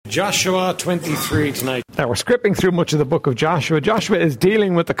Joshua 23 tonight. Now we're skipping through much of the book of Joshua. Joshua is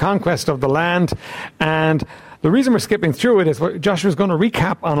dealing with the conquest of the land, and the reason we're skipping through it is Joshua's going to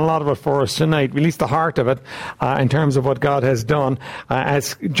recap on a lot of it for us tonight, at least the heart of it, in terms of what God has done.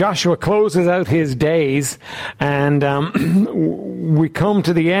 As Joshua closes out his days, and we come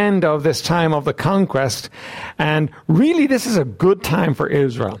to the end of this time of the conquest, and really this is a good time for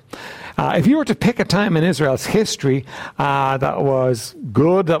Israel. If you were to pick a time in Israel's history that was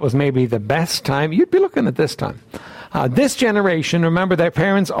good, that was maybe the best time, you'd be looking at this time. This generation, remember their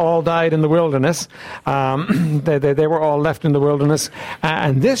parents all died in the wilderness. They were all left in the wilderness.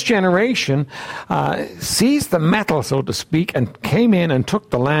 And this generation seized the metal, so to speak, and came in and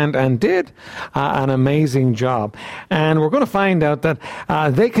took the land and did an amazing job. And we're going to find out that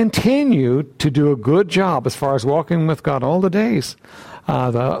they continued to do a good job as far as walking with God all the days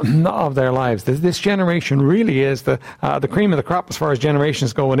of their lives. This generation really is the cream of the crop as far as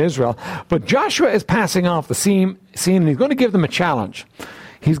generations go in Israel. But Joshua is passing off the scene, and he's going to give them a challenge.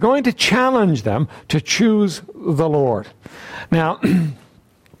 He's going to challenge them to choose the Lord. Now,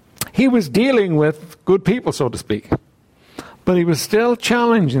 he was dealing with good people, so to speak, but he was still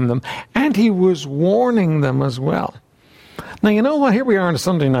challenging them, and he was warning them as well. Now, you know what? Here we are on a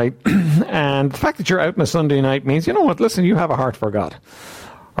Sunday night, and the fact that you're out on a Sunday night means, you know what? Listen, you have a heart for God.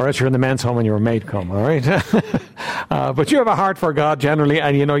 Or else you're in the men's home and you were made come, all right? But you have a heart for God generally,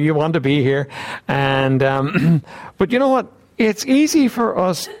 and you know you want to be here. And but you know what? It's easy for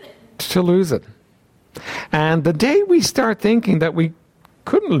us to lose it. And the day we start thinking that we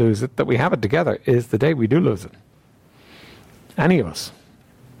couldn't lose it, that we have it together, is the day we do lose it. Any of us.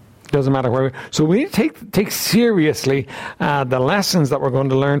 Doesn't matter where. So we need to take seriously the lessons that we're going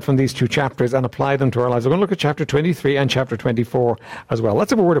to learn from these two chapters and apply them to our lives. We're going to look at chapter 23 and chapter 24 as well.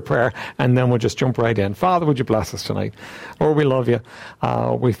 Let's have a word of prayer, and then we'll just jump right in. Father, would you bless us tonight? Lord, we love you.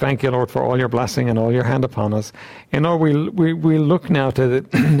 We thank you, Lord, for all your blessing and all your hand upon us. And Lord, we look now to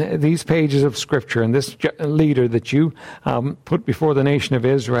these pages of Scripture and this leader that you put before the nation of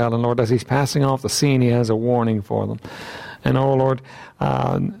Israel. And Lord, as he's passing off the scene, he has a warning for them. And oh, Lord,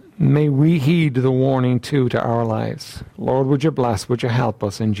 may we heed the warning too to our lives. Lord, would you bless, would you help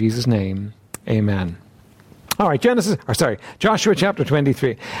us in Jesus' name? Amen. All right, Joshua chapter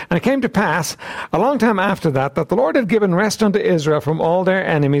 23. And it came to pass, a long time after that the Lord had given rest unto Israel from all their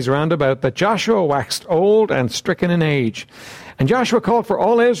enemies round about, that Joshua waxed old and stricken in age. And Joshua called for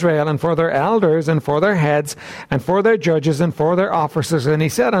all Israel, and for their elders, and for their heads, and for their judges, and for their officers. And he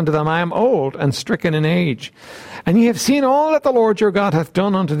said unto them, I am old and stricken in age. And ye have seen all that the Lord your God hath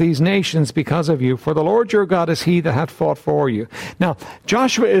done unto these nations because of you. For the Lord your God is he that hath fought for you. Now,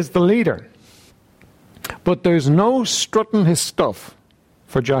 Joshua is the leader. But there's no strutting his stuff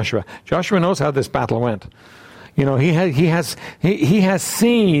for Joshua. Joshua knows how this battle went. You know, he has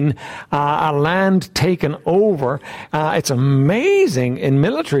seen a land taken over. It's amazing in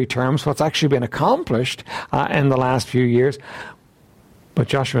military terms what's actually been accomplished in the last few years. But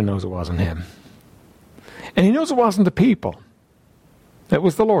Joshua knows it wasn't him. And he knows it wasn't the people. It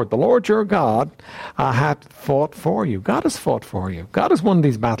was the Lord. The Lord your God hath fought for you. God has fought for you. God has won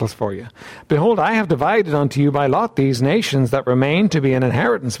these battles for you. Behold, I have divided unto you by lot these nations that remain to be an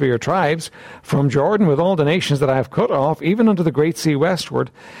inheritance for your tribes, from Jordan with all the nations that I have cut off, even unto the great sea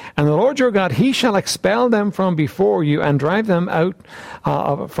westward. And the Lord your God, he shall expel them from before you, and drive them out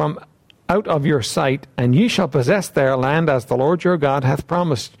of your sight, and ye shall possess their land as the Lord your God hath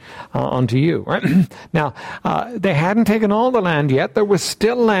promised unto you. Right? Now, they hadn't taken all the land yet. There was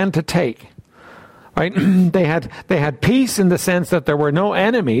still land to take. Right? They had peace in the sense that there were no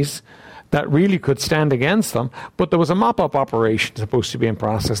enemies that really could stand against them, but there was a mop-up operation supposed to be in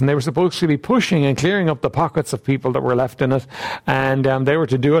process, and they were supposed to be pushing and clearing up the pockets of people that were left in it, and they were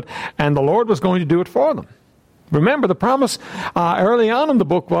to do it, and the Lord was going to do it for them. Remember, the promise early on in the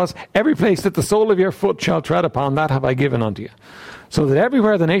book was, every place that the sole of your foot shall tread upon, that have I given unto you. So that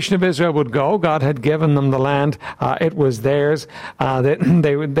everywhere the nation of Israel would go, God had given them the land. It was theirs.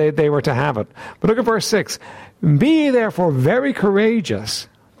 They were to have it. But look at verse 6. Be ye therefore very courageous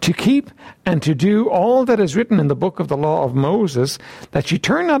to keep and to do all that is written in the book of the law of Moses, that ye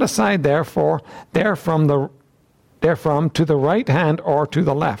turn not aside therefrom to the right hand or to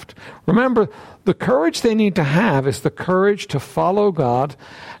the left. Remember, the courage they need to have is the courage to follow God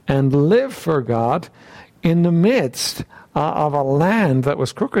and live for God in the midst of a land that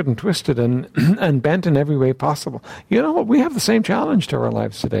was crooked and twisted and bent in every way possible. You know what? We have the same challenge to our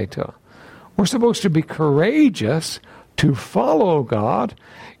lives today too. We're supposed to be courageous to follow God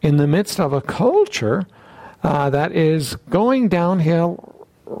in the midst of a culture that is going downhill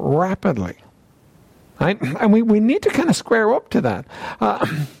rapidly. Right? And we need to kind of square up to that.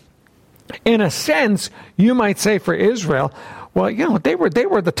 In a sense, you might say for Israel, well, they were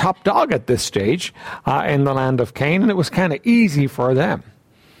the top dog at this stage in the land of Canaan, and it was kind of easy for them.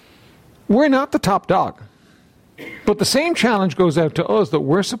 We're not the top dog. But the same challenge goes out to us, that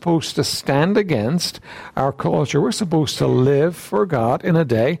we're supposed to stand against our culture. We're supposed to live for God in a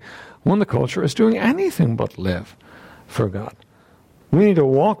day when the culture is doing anything but live for God. We need to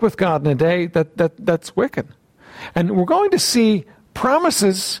walk with God in a day that's wicked. And we're going to see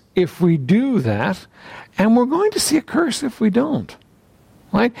promises if we do that, and we're going to see a curse if we don't.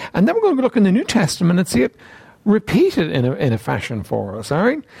 Right? And then we're going to look in the New Testament and see it repeated in a fashion for us. All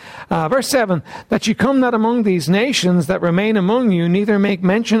right? Verse 7, that you come not among these nations that remain among you, neither make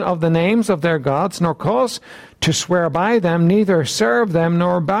mention of the names of their gods, nor cause to swear by them, neither serve them,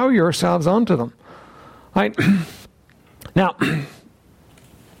 nor bow yourselves unto them. Right? Now,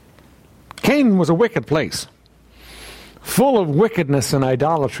 Canaan was a wicked place, full of wickedness and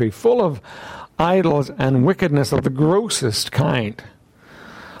idolatry, full of idols and wickedness of the grossest kind.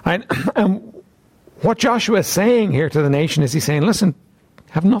 And what Joshua is saying here to the nation is he's saying, listen,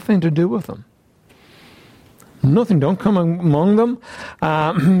 have nothing to do with them. Nothing. Don't come among them.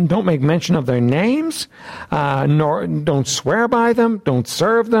 Don't make mention of their names. Nor don't swear by them. Don't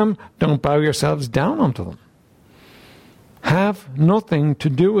serve them. Don't bow yourselves down unto them. Have nothing to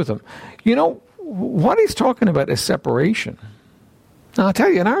do with them. You know, what he's talking about is separation. Now, I'll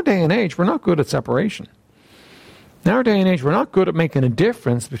tell you, in our day and age, we're not good at separation. In our day and age, we're not good at making a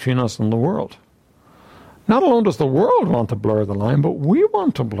difference between us and the world. Not alone does the world want to blur the line, but we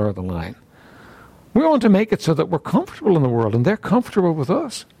want to blur the line. We want to make it so that we're comfortable in the world and they're comfortable with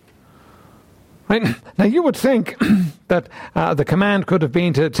us. Right? Now, you would think that the command could have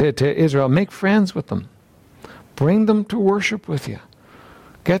been to Israel, make friends with them. Bring them to worship with you.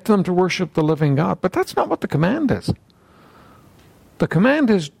 Get them to worship the living God. But that's not what the command is. The command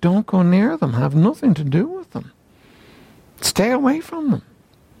is, don't go near them. Have nothing to do with them. Stay away from them.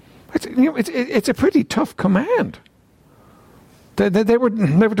 It's a pretty tough command. They were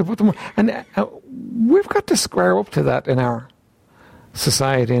to put them, and we've got to square up to that in our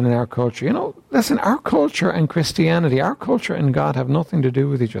society and in our culture. You know, listen, our culture and Christianity, our culture and God have nothing to do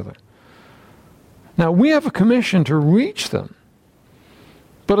with each other. Now, we have a commission to reach them,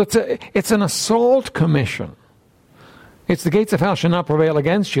 but it's an assault commission. It's the gates of hell shall not prevail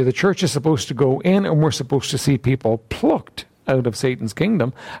against you. The church is supposed to go in, and we're supposed to see people plucked out of Satan's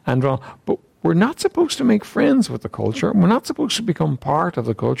kingdom and drawn. But we're not supposed to make friends with the culture. We're not supposed to become part of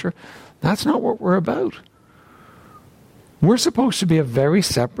the culture. That's not what we're about. We're supposed to be a very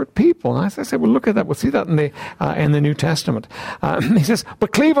separate people. And as I said, we'll look at that. We'll see that in the New Testament. He says,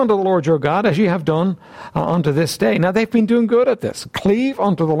 but cleave unto the Lord your God as ye have done unto this day. Now, they've been doing good at this. Cleave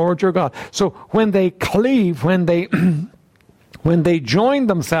unto the Lord your God. So when they cleave, when they when they joined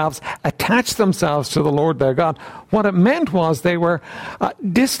themselves, attached themselves to the Lord their God, what it meant was they were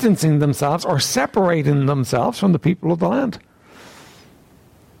distancing themselves or separating themselves from the people of the land.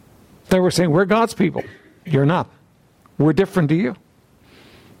 They were saying, we're God's people. You're not. We're different to you.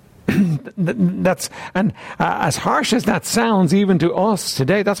 As harsh as that sounds, even to us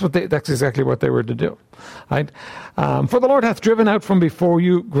today, that's exactly what they were to do. Right? For the Lord hath driven out from before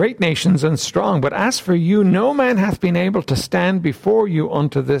you great nations and strong, but as for you, no man hath been able to stand before you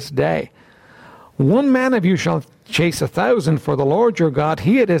unto this day. One man of you shall chase 1,000, for the Lord your God,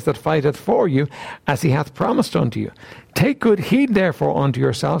 he it is that fighteth for you, as he hath promised unto you. Take good heed therefore unto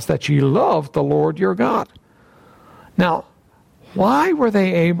yourselves, that ye love the Lord your God. Now, why were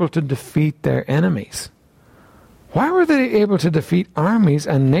they able to defeat their enemies? Why were they able to defeat armies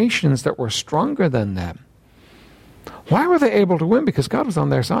and nations that were stronger than them? Why were they able to win? Because God was on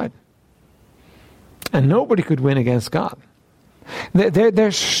their side. And nobody could win against God.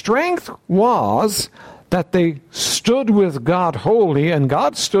 Their strength was that they stood with God wholly, and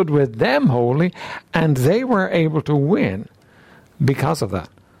God stood with them wholly, and they were able to win because of that.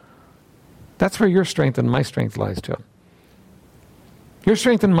 That's where your strength and my strength lies too. Your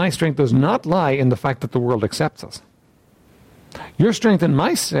strength and my strength does not lie in the fact that the world accepts us. Your strength and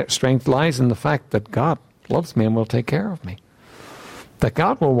my strength lies in the fact that God loves me and will take care of me. That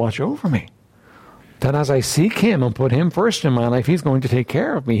God will watch over me. That as I seek Him and put Him first in my life, He's going to take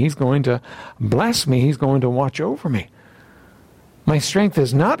care of me. He's going to bless me. He's going to watch over me. My strength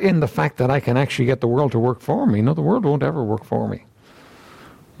is not in the fact that I can actually get the world to work for me. No, the world won't ever work for me.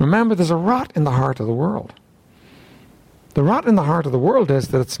 Remember, there's a rot in the heart of the world. The rot in the heart of the world is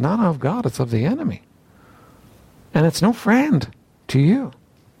that it's not of God, it's of the enemy. And it's no friend to you.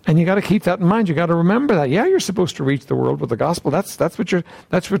 And you got to keep that in mind. You got to remember that. Yeah, you're supposed to reach the world with the gospel. That's what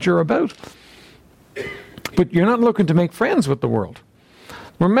you're about. But you're not looking to make friends with the world.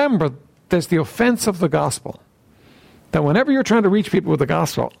 Remember, there's the offense of the gospel. That whenever you're trying to reach people with the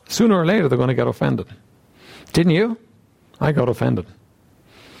gospel, sooner or later they're going to get offended. Didn't you? I got offended.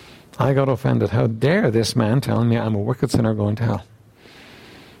 I got offended. How dare this man tell me I'm a wicked sinner going to hell?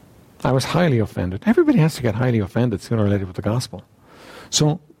 I was highly offended. Everybody has to get highly offended sooner or later with the gospel.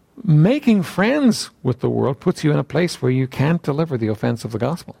 So making friends with the world puts you in a place where you can't deliver the offense of the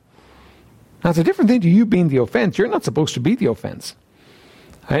gospel. Now, it's a different thing to you being the offense. You're not supposed to be the offense.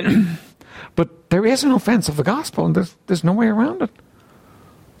 Right? But there is an offense of the gospel, and there's no way around it.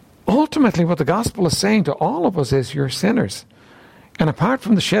 Ultimately, what the gospel is saying to all of us is you're sinners. And apart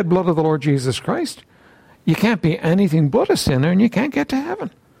from the shed blood of the Lord Jesus Christ, you can't be anything but a sinner, and you can't get to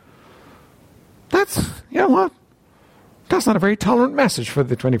heaven. That's, you know what? That's not a very tolerant message for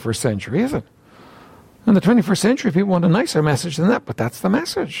the 21st century, is it? In the 21st century, people want a nicer message than that, but that's the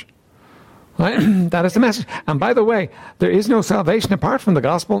message. Right? That is the message. And by the way, there is no salvation apart from the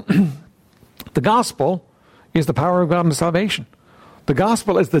gospel. The gospel is the power of God unto salvation. The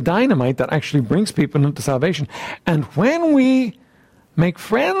gospel is the dynamite that actually brings people into salvation. And when we make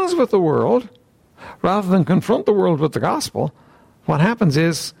friends with the world, rather than confront the world with the gospel, what happens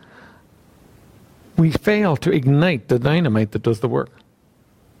is we fail to ignite the dynamite that does the work.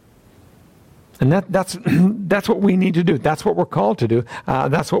 And that's what we need to do. That's what we're called to do.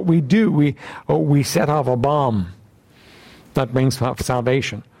 That's what we do. We set off a bomb that brings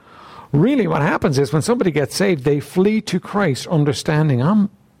salvation. Really what happens is when somebody gets saved, they flee to Christ, understanding, I'm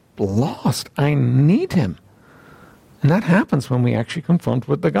lost. I need him. And that happens when we actually confront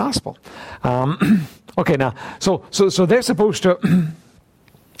with the gospel. Okay, now, so they're supposed to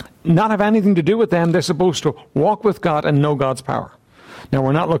not have anything to do with them. They're supposed to walk with God and know God's power. Now,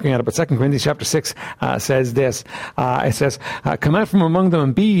 we're not looking at it, but 2 Corinthians chapter 6 says this. It says, come out from among them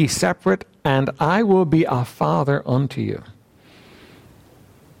and be ye separate, and I will be a father unto you.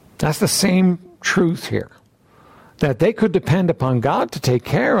 That's the same truth here. That they could depend upon God to take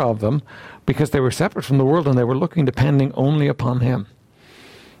care of them because they were separate from the world and they were depending only upon him.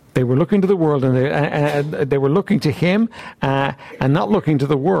 They were looking to the world and they were looking to him and not looking to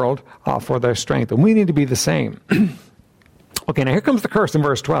the world for their strength. And we need to be the same. Okay, now here comes the curse in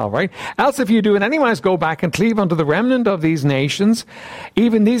verse 12, right? Else if you do in any wise go back and cleave unto the remnant of these nations,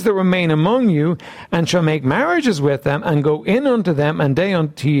 even these that remain among you, and shall make marriages with them, and go in unto them, and they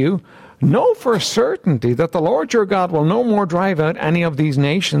unto you, know for certainty that the Lord your God will no more drive out any of these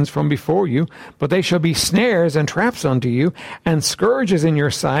nations from before you, but they shall be snares and traps unto you, and scourges in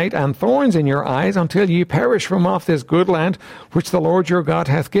your sight, and thorns in your eyes, until ye perish from off this good land which the Lord your God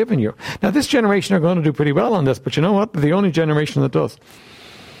hath given you. Now this generation are going to do pretty well on this, but you know what? They're the only generation that does.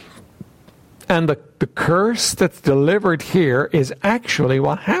 And the curse that's delivered here is actually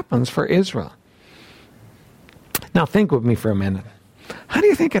what happens for Israel. Now think with me for a minute. How do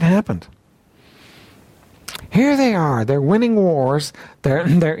you think it happened? Here they are. They're winning wars. They're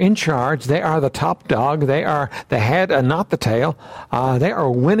in charge. They are the top dog. They are the head and not the tail. They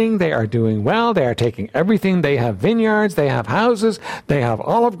are winning. They are doing well. They are taking everything. They have vineyards. They have houses. They have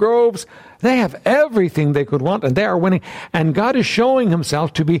olive groves. They have everything they could want, and they are winning. And God is showing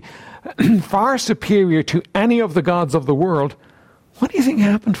himself to be far superior to any of the gods of the world. What do you think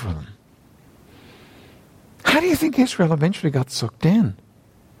happened for them? How do you think Israel eventually got sucked in?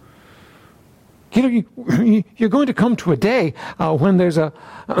 You know, you're going to come to a day when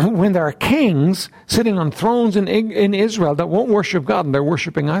there are kings sitting on thrones in Israel that won't worship God and they're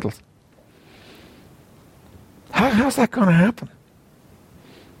worshiping idols. How's that going to happen?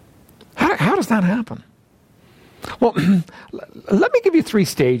 How does that happen? Well, let me give you 3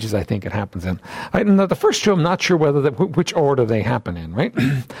 stages I think it happens in. The first two, I'm not sure which order they happen in, right?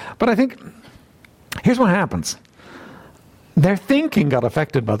 But I think here's what happens. Their thinking got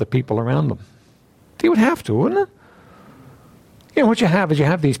affected by the people around them. You would have to, wouldn't it? You know, what you have is you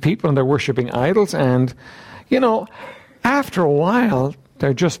have these people and they're worshiping idols, and, you know, after a while,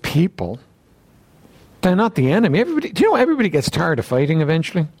 they're just people. They're not the enemy. Do you know everybody gets tired of fighting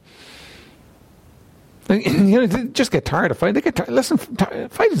eventually? You know, they just get tired of fighting. They get tired. Listen,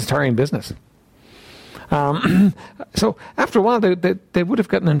 fighting is a tiring business. So after a while, they would have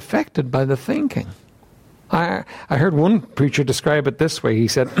gotten infected by the thinking. I heard one preacher describe it this way. He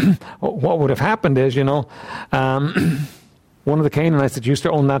said, what would have happened is, you know, one of the Canaanites that used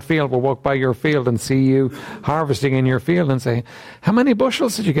to own that field will walk by your field and see you harvesting in your field and say, how many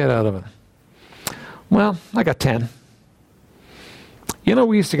bushels did you get out of it? Well, I got 10. You know,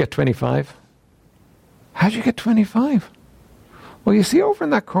 we used to get 25. How'd you get 25? Well, you see over in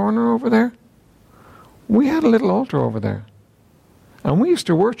that corner over there, we had a little altar over there. And we used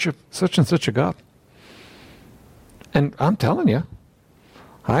to worship such and such a God. And I'm telling you,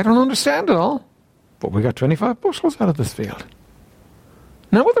 I don't understand it all, but we got 25 bushels out of this field.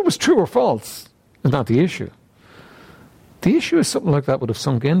 Now, whether it was true or false is not the issue. The issue is something like that would have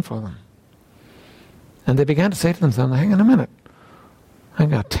sunk in for them. And they began to say to themselves, hang on a minute, I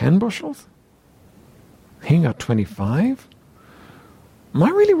got 10 bushels? He got 25? Am I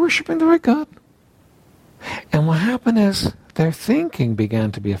really worshipping the right God? And what happened is their thinking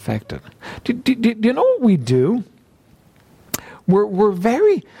began to be affected. Do you know what we do? We're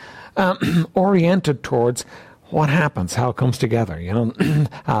very oriented towards what happens, how it comes together.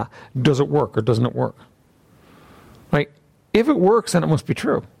 Does it work or doesn't it work? Right? If it works, then it must be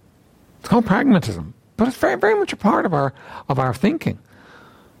true. It's called pragmatism, but it's very, very much a part of our thinking.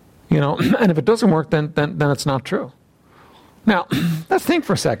 And if it doesn't work, then it's not true. Now, let's think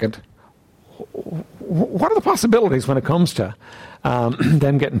for a second. What are the possibilities when it comes to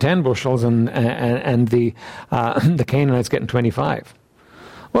them getting 10 bushels and the Canaanites getting 25?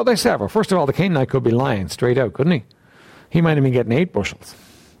 Well, there's several. First of all, the Canaanite could be lying straight out, couldn't he? He might have been getting 8 bushels.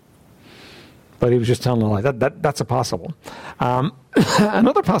 But he was just telling a lie. That's a possible.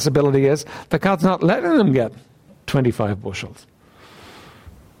 Another possibility is that God's not letting them get 25 bushels.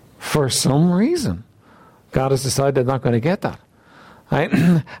 For some reason, God has decided they're not going to get that.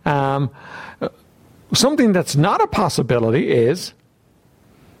 Right? Something that's not a possibility is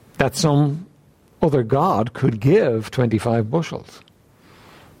that some other God could give 25 bushels.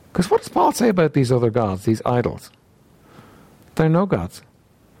 Because what does Paul say about these other gods, these idols? They're no gods.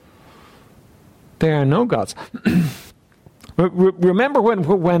 They are no gods. Remember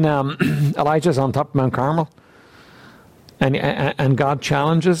when Elijah's on top of Mount Carmel? And God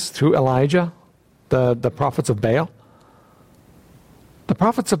challenges through Elijah the prophets of Baal? The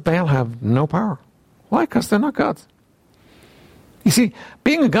prophets of Baal have no power. Why? Because they're not gods. You see,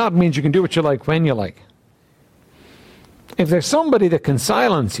 being a god means you can do what you like when you like. If there's somebody that can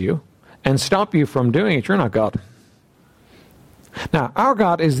silence you and stop you from doing it, you're not God. Now, our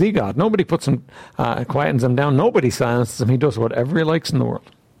God is the God. Nobody puts him, quietens him down. Nobody silences him. He does whatever he likes in the world.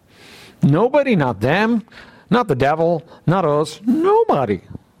 Nobody, not them, not the devil, not us, nobody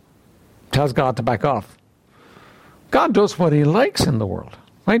tells God to back off. God does what he likes in the world,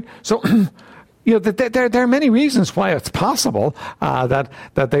 right? So, there are many reasons why it's possible that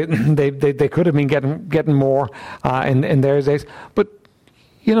they could have been getting more in their days. But,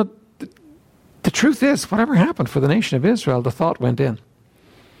 the truth is, whatever happened for the nation of Israel, the thought went in.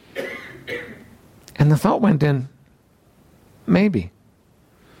 And the thought went in, maybe.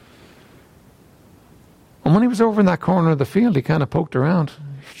 And when he was over in that corner of the field, he kind of poked around.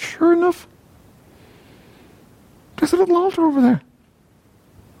 Sure enough, there's a little altar over there.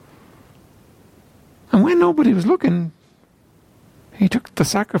 And when nobody was looking, he took the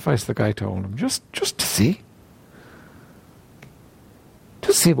sacrifice the guy told him, just to see.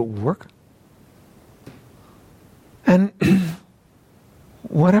 Just see if it would work. And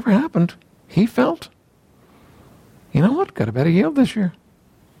whatever happened, he felt, you know what, got a better yield this year.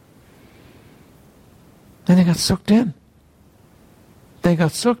 Then they got sucked in. They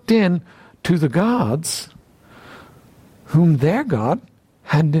got sucked in to the gods whom their God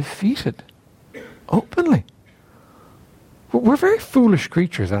had defeated openly. We're very foolish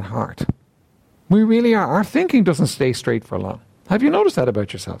creatures at heart. We really are. Our thinking doesn't stay straight for long. Have you noticed that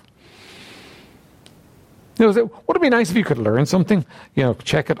about yourself? Would it be nice if you could learn something?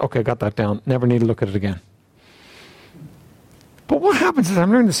 Check it. Okay, got that down. Never need to look at it again. But what happens is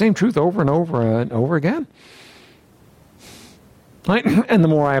I'm learning the same truth over and over and over again. Right? And the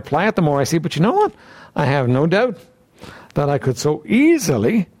more I apply it, the more I see. But you know what? I have no doubt that I could so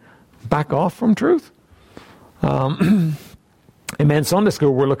easily back off from truth. In men's Sunday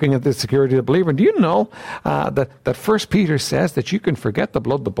school, we're looking at the security of the believer. Do you know that 1 Peter says that you can forget the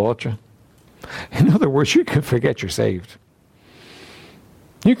blood that bought you? In other words, you can forget you're saved.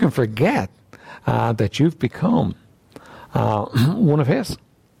 You can forget that you've become one of his.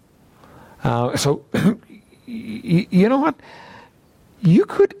 So, you know what? You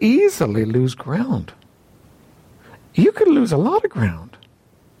could easily lose ground. You could lose a lot of ground.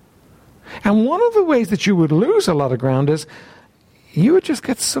 And one of the ways that you would lose a lot of ground is you would just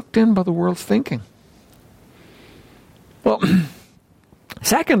get sucked in by the world's thinking. Well,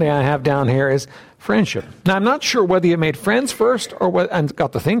 secondly, I have down here is friendship. Now, I'm not sure whether you made friends first and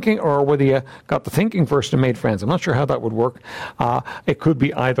got the thinking, or whether you got the thinking first and made friends. I'm not sure how that would work. It could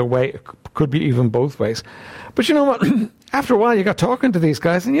be either way. It could be even both ways. But you know what? After a while, you got talking to these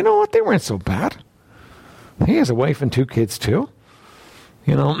guys, and you know what? They weren't so bad. He has a wife and 2 kids, too.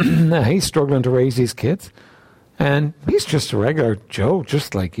 He's struggling to raise these kids. And he's just a regular Joe,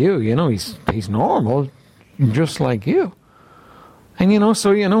 just like you. He's normal, just like you. And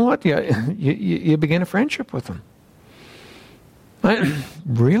so you know what? You begin a friendship with them.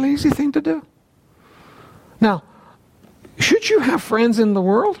 Real easy thing to do. Now, should you have friends in the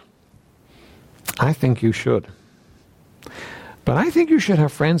world? I think you should. But I think you should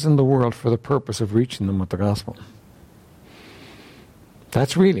have friends in the world for the purpose of reaching them with the gospel.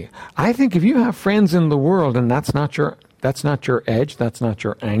 I think if you have friends in the world and that's not your edge, that's not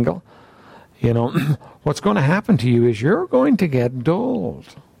your angle, what's going to happen to you is you're going to get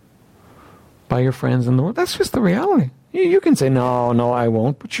dulled by your friends in the world. That's just the reality. You can say, no, I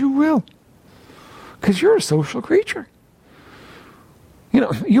won't, but you will. Because you're a social creature.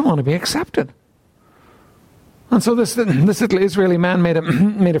 You want to be accepted. And so this little Israeli man made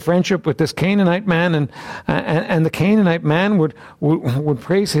a friendship with this Canaanite man, and the Canaanite man would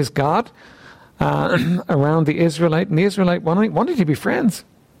praise his God around the Israelite, and the Israelite wanted to be friends.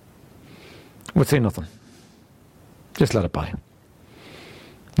 Would say nothing. Just let it by.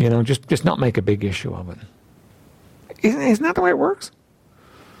 Just not make a big issue of it. Isn't that the way it works?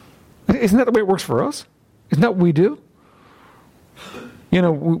 Isn't that the way it works for us? Isn't that what we do?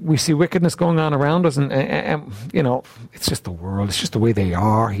 We see wickedness going on around us, and it's just the world. It's just the way they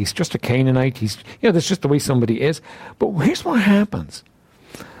are. He's just a Canaanite. That's just the way somebody is. But here's what happens.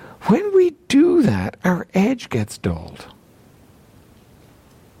 When we do that, our edge gets dulled.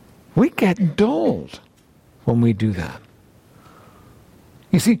 We get dulled when we do that.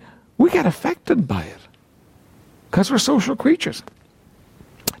 You see, we get affected by it because we're social creatures.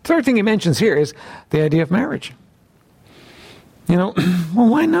 Third thing he mentions here is the idea of marriage. Well,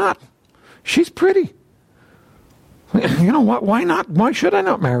 why not? She's pretty. What? Why not? Why should I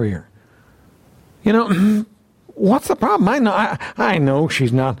not marry her? What's the problem? I know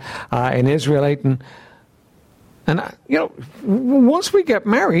she's not an Israelite, and once we get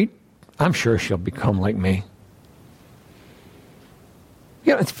married, I'm sure she'll become like me.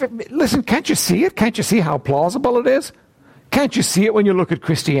 Listen, can't you see it? Can't you see how plausible it is? Can't you see it when you look at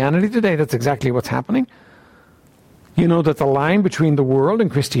Christianity today? That's exactly what's happening. That the line between the world and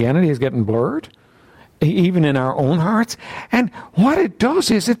Christianity is getting blurred, even in our own hearts. And what it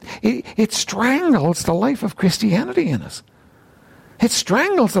does is it strangles the life of Christianity in us. It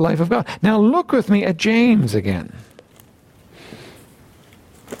strangles the life of God. Now look with me at James again.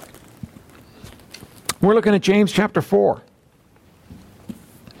 We're looking at James chapter 4.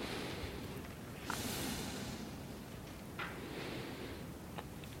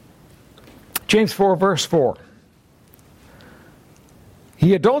 James 4 verse 4.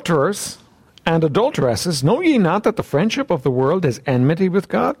 Ye adulterers and adulteresses, know ye not that the friendship of the world is enmity with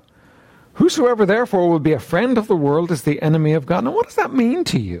God? Whosoever therefore will be a friend of the world is the enemy of God. Now what does that mean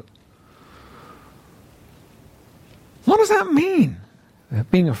to you? What does that mean?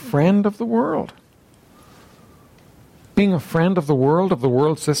 Being a friend of the world. Being a friend of the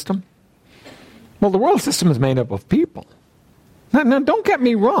world system. Well, the world system is made up of people. Now don't get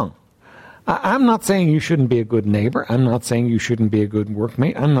me wrong. I'm not saying you shouldn't be a good neighbor. I'm not saying you shouldn't be a good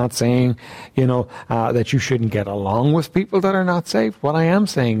workmate. I'm not saying, that you shouldn't get along with people that are not saved. What I am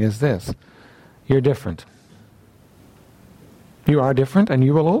saying is this. You're different. You are different, and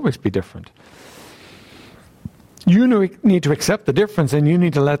you will always be different. You need to accept the difference, and you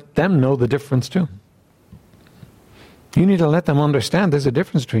need to let them know the difference too. You need to let them understand there's a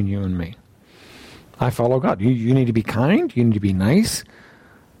difference between you and me. I follow God. You need to be kind. You need to be nice.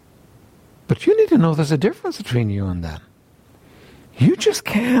 But you need to know there's a difference between you and them. You just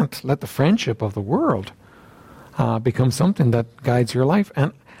can't let the friendship of the world become something that guides your life.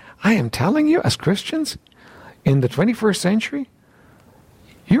 And I am telling you, as Christians, in the 21st century,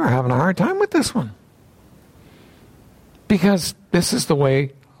 you are having a hard time with this one. Because this is the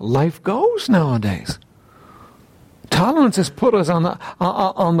way life goes nowadays. Tolerance has put us on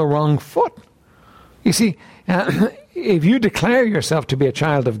the wrong foot. You see, if you declare yourself to be a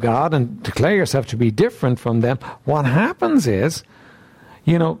child of God and declare yourself to be different from them, what happens is,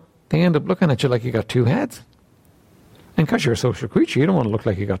 they end up looking at you like you got two heads. And because you're a social creature, you don't want to look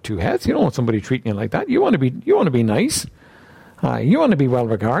like you got two heads. You don't want somebody treating you like that. You want to be nice. You want to be well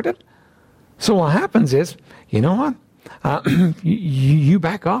regarded. So what happens is, you know what? You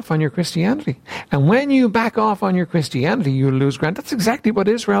back off on your Christianity. And when you back off on your Christianity, you lose ground. That's exactly what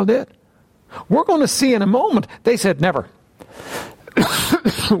Israel did. We're going to see in a moment. They said never.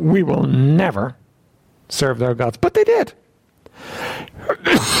 We will never serve their gods. But they did.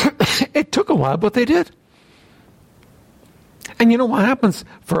 It took a while, but they did. And you know what happens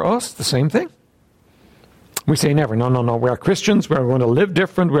for us? The same thing. We say never. No. We are Christians. We are going to live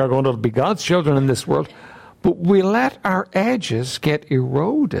different. We are going to be God's children in this world. But we let our edges get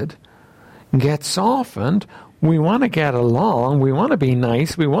eroded, get softened We want to get along. We want to be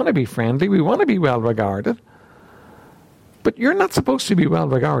nice. We want to be friendly. We want to be well regarded. But you're not supposed to be well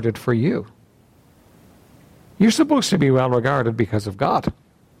regarded for you. You're supposed to be well regarded because of God.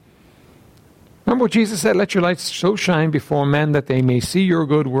 Remember what Jesus said, let your light so shine before men that they may see your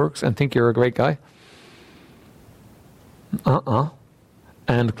good works and think you're a great guy.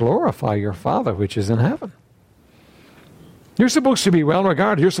 And glorify your Father which is in heaven. You're supposed to be well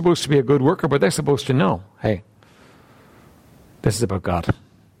regarded. You're supposed to be a good worker, but they're supposed to know, hey, this is about God.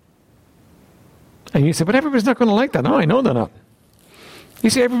 And you say, but everybody's not going to like that. No, I know they're not. You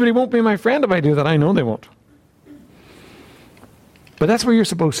say, everybody won't be my friend if I do that. I know they won't. But that's where you're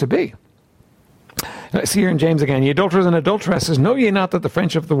supposed to be. See here in James again, ye adulterers and adulteresses, know ye not that the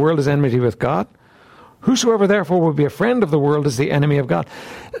friendship of the world is enmity with God? Whosoever therefore will be a friend of the world is the enemy of God.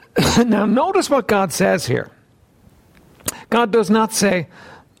 Now notice what God says here. God does not say,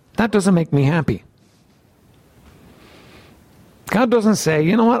 that doesn't make me happy. God doesn't say,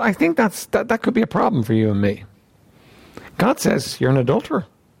 you know what, I think that could be a problem for you and me. God says, you're an adulterer.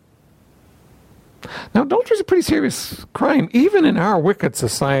 Now, adultery is a pretty serious crime, even in our wicked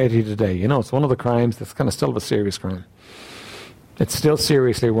society today. You know, it's one of the crimes that's kind of still a serious crime. It's still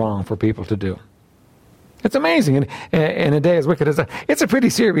seriously wrong for people to do. It's amazing. In a day as wicked as that, it's a pretty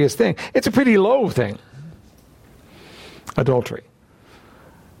serious thing. It's a pretty low thing. Adultery.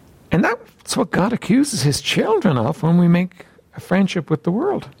 And that's what God accuses his children of when we make a friendship with the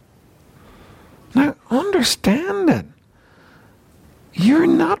world. Now, understand it. You're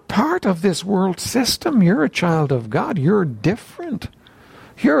not part of this world system. You're a child of God. You're different.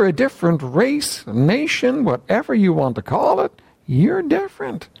 You're a different race, nation, whatever you want to call it. You're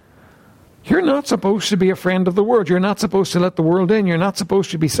different. You're not supposed to be a friend of the world. You're not supposed to let the world in. You're not supposed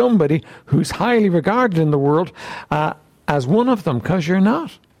to be somebody who's highly regarded in the world as one of them, because you're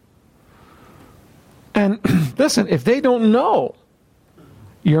not. And listen, if they don't know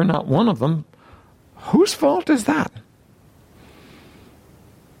you're not one of them, whose fault is that?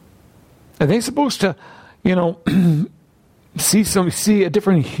 Are they supposed to, see a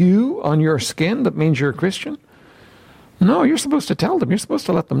different hue on your skin that means you're a Christian? No, you're supposed to tell them. You're supposed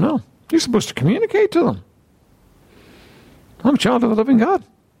to let them know. You're supposed to communicate to them. I'm a child of the living God.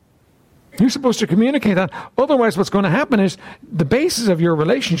 You're supposed to communicate that. Otherwise, what's going to happen is the basis of your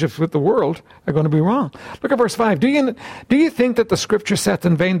relationships with the world are going to be wrong. Look at verse 5. Do you think that the scripture saith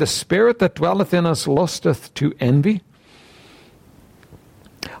in vain, the spirit that dwelleth in us lusteth to envy?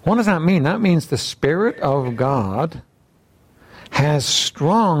 What does that mean? That means the Spirit of God has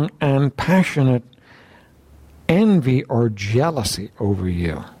strong and passionate envy or jealousy over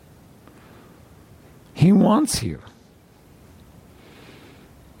you. He wants you.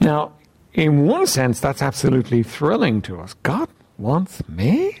 Now, in one sense, that's absolutely thrilling to us. God wants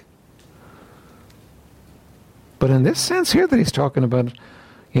me? But in this sense here that he's talking about,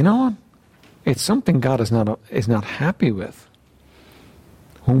 you know what? It's something God is not happy with.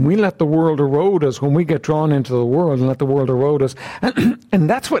 When we let the world erode us, when we get drawn into the world and let the world erode us, and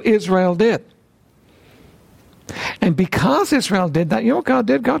that's what Israel did. And because Israel did that, you know what God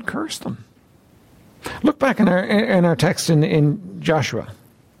did? God cursed them. Look back in our text in Joshua.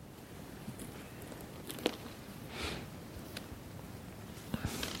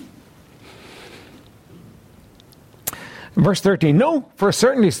 Verse 13, know for a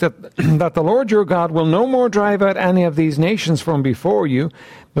certainty that the Lord your God will no more drive out any of these nations from before you,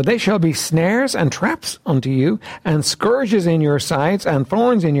 but they shall be snares and traps unto you, and scourges in your sides, and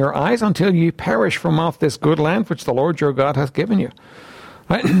thorns in your eyes, until ye perish from off this good land which the Lord your God hath given you.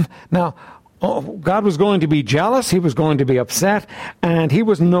 Right? Now, God was going to be jealous, he was going to be upset, and he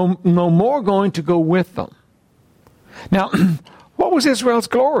was no more going to go with them. Now, what was Israel's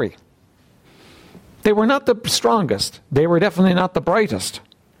glory? They were not the strongest. They were definitely not the brightest.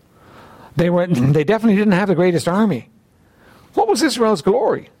 They definitely didn't have the greatest army. What was Israel's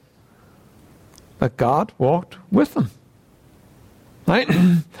glory? That God walked with them. Right?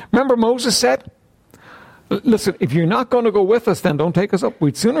 Remember Moses said, listen, if you're not going to go with us, then don't take us up.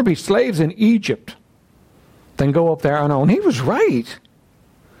 We'd sooner be slaves in Egypt than go up there on our own. He was right.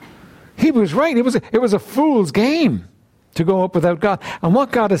 He was right. It was a fool's game to go up without God. And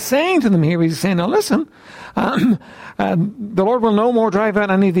what God is saying to them here, he's saying, now listen, the Lord will no more drive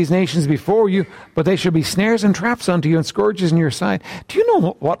out any of these nations before you, but they shall be snares and traps unto you and scourges in your side. Do you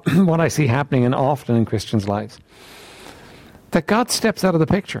know what I see happening often in Christians' lives? That God steps out of the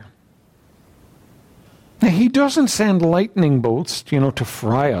picture. Now, he doesn't send lightning bolts, to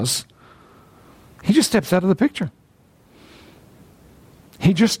fry us. He just steps out of the picture.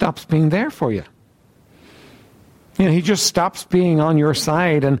 He just stops being there for you. He just stops being on your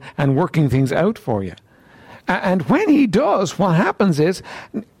side and working things out for you. And when he does, what happens is,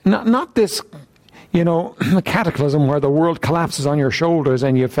 not this, cataclysm where the world collapses on your shoulders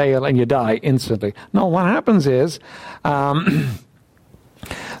and you fail and you die instantly. No, what happens is,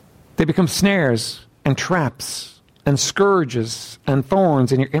 they become snares and traps and scourges and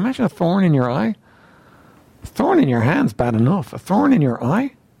thorns. Imagine a thorn in your eye. A thorn in your hand's bad enough. A thorn in your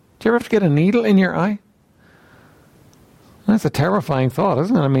eye? Do you ever have to get a needle in your eye? That's a terrifying thought,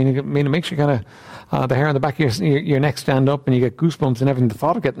 isn't it? I mean, it makes you kind of, the hair on the back of your neck stand up and you get goosebumps and everything. The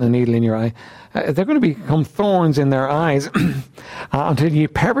thought of getting a needle in your eye. They're going to become thorns in their eyes until you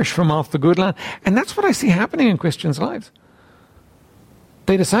perish from off the good land. And that's what I see happening in Christians' lives.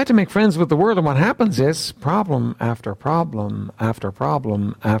 They decide to make friends with the world, and what happens is problem after problem after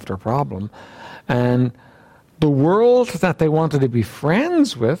problem after problem. And the world that they wanted to be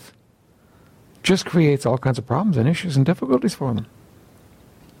friends with just creates all kinds of problems and issues and difficulties for them.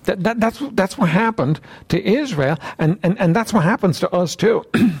 That's what happened to Israel, and that's what happens to us too.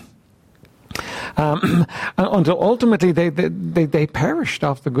 Until ultimately they perished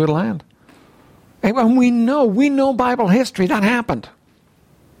off the good land. And we know Bible history, that happened.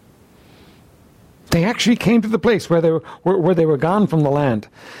 They actually came to the place where they were gone from the land.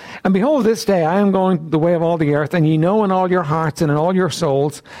 And behold, this day I am going the way of all the earth, and ye know in all your hearts and in all your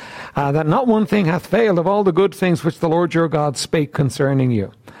souls that not one thing hath failed of all the good things which the Lord your God spake concerning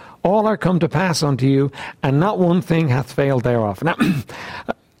you. All are come to pass unto you, and not one thing hath failed thereof. Now,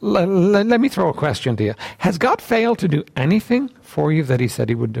 let me throw a question to you. Has God failed to do anything for you that he said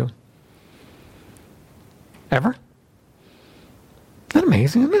he would do? Ever? Isn't that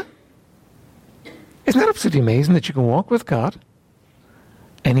amazing, isn't it? Isn't that absolutely amazing that you can walk with God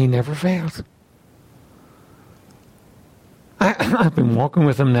and he never fails? I've been walking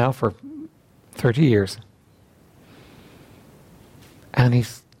with him now for 30 years. And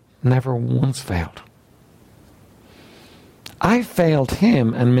he's never once failed. I failed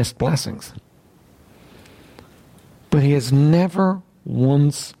him and missed blessings. But he has never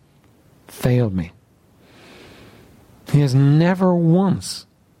once failed me. He has never once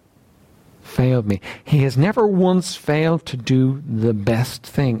failed me. He has never once failed to do the best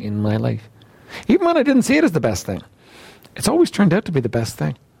thing in my life. Even when I didn't see it as the best thing. It's always turned out to be the best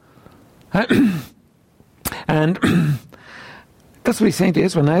thing. And that's what he's saying to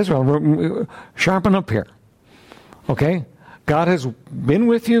Israel. Now, Israel, sharpen up here. Okay? God has been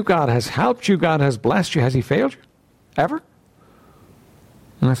with you. God has helped you. God has blessed you. Has he failed you? Ever?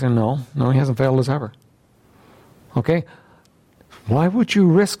 And I say, no, he hasn't failed us ever. Okay? Why would you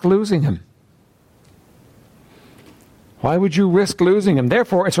risk losing him? Why would you risk losing him?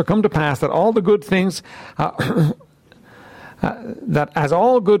 Therefore, it shall come to pass that all the good things, that as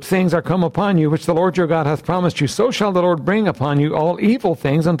all good things are come upon you, which the Lord your God hath promised you, so shall the Lord bring upon you all evil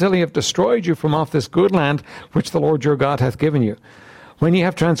things until he have destroyed you from off this good land which the Lord your God hath given you. When ye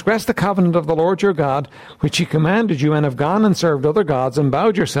have transgressed the covenant of the Lord your God, which he commanded you, and have gone and served other gods, and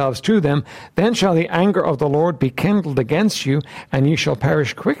bowed yourselves to them, then shall the anger of the Lord be kindled against you, and ye shall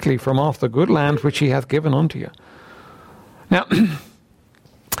perish quickly from off the good land which he hath given unto you. Now,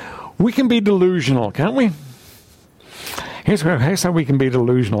 we can be delusional, can't we? Here's how we can be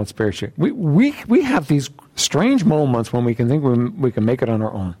delusional spiritually. We have these strange moments when we can think we can make it on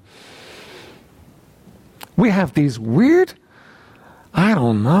our own. We have these weird, I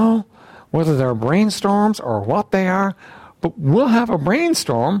don't know whether they're brainstorms or what they are, but we'll have a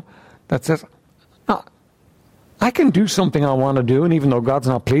brainstorm that says, I can do something I want to do, and even though God's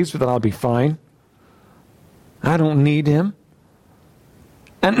not pleased with it, I'll be fine. I don't need him.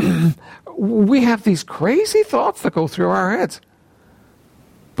 And we have these crazy thoughts that go through our heads.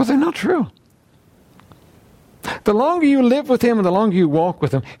 But they're not true. The longer you live with him and the longer you walk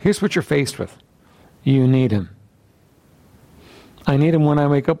with him, here's what you're faced with. You need him. I need him when I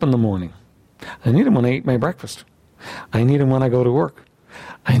wake up in the morning. I need him when I eat my breakfast. I need him when I go to work.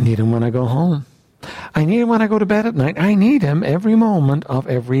 I need him when I go home. I need him when I go to bed at night. I need him every moment of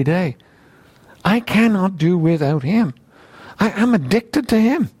every day. I cannot do without him. I'm addicted to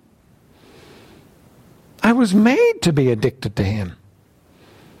him. I was made to be addicted to him.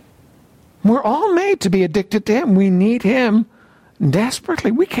 We're all made to be addicted to him. We need him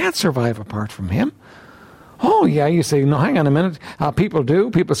desperately. We can't survive apart from him. Oh, yeah, you say, no, hang on a minute. People do.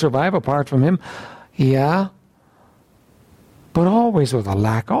 People survive apart from him. Yeah. But always with a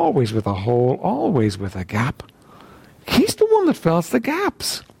lack, always with a hole, always with a gap. He's the one that fills the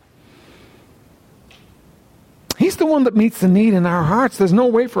gaps. He's the one that meets the need in our hearts. There's no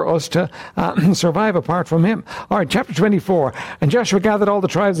way for us to survive apart from him. All right, chapter 24. And Joshua gathered all the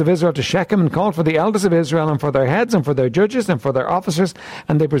tribes of Israel to Shechem and called for the elders of Israel and for their heads and for their judges and for their officers.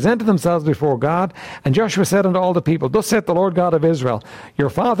 And they presented themselves before God. And Joshua said unto all the people, Thus saith the Lord God of Israel,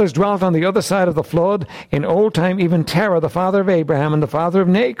 Your fathers dwelt on the other side of the flood, in old time even Terah, the father of Abraham and the father of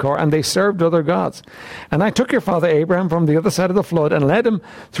Nachor, and they served other gods. And I took your father Abraham from the other side of the flood and led him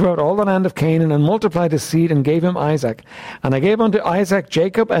throughout all the land of Canaan and multiplied his seed and gave him Isaac. And I gave unto Isaac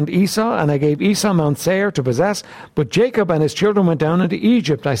Jacob and Esau, and I gave Esau Mount Seir to possess. But Jacob and his children went down into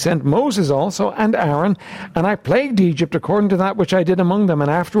Egypt. I sent Moses also and Aaron, and I plagued Egypt according to that which I did among them, and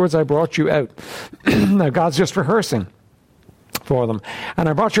afterwards I brought you out. Now God's just rehearsing for them. And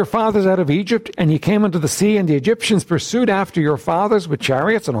I brought your fathers out of Egypt, and ye came unto the sea, and the Egyptians pursued after your fathers with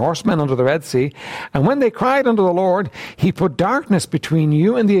chariots and horsemen unto the Red Sea. And when they cried unto the Lord, he put darkness between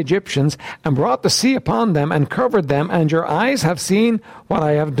you and the Egyptians, and brought the sea upon them, and covered them. And your eyes have seen what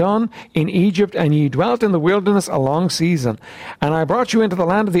I have done in Egypt, and ye dwelt in the wilderness a long season. And I brought you into the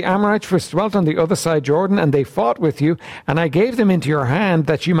land of the Amorites, which dwelt on the other side Jordan, and they fought with you, and I gave them into your hand,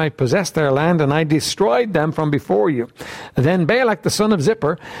 that you might possess their land, and I destroyed them from before you. Then Balak the son of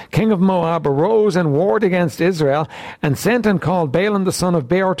Zippor, king of Moab, arose and warred against Israel, and sent and called Balaam the son of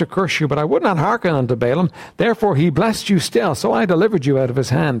Beor to curse you. But I would not hearken unto Balaam. Therefore he blessed you still. So I delivered you out of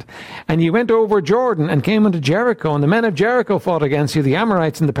his hand. And ye went over Jordan, and came unto Jericho. And the men of Jericho fought against you, the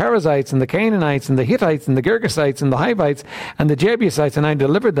Amorites, and the Perizzites, and the Canaanites, and the Hittites, and the Girgashites, and the Hivites, and the Jebusites, and I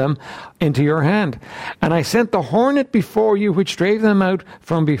delivered them into your hand. And I sent the hornet before you, which drave them out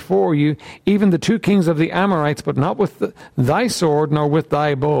from before you, even the two kings of the Amorites, but not with thy sword, nor with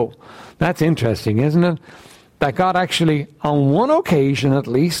thy bow. That's interesting, isn't it? That God actually, on one occasion at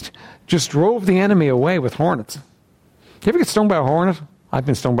least, just drove the enemy away with hornets. Do you ever get stung by a hornet? I've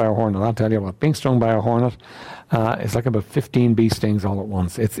been stung by a hornet, I'll tell you what. Being stung by a hornet is like about 15 bee stings all at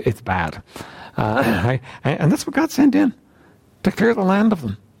once. It's bad. And that's what God sent in, to clear the land of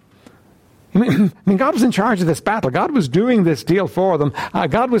them. I mean, God was in charge of this battle. God was doing this deal for them.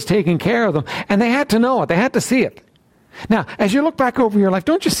 God was taking care of them. And they had to know it. They had to see it. Now, as you look back over your life,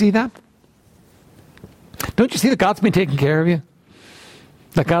 don't you see that? Don't you see that God's been taking care of you?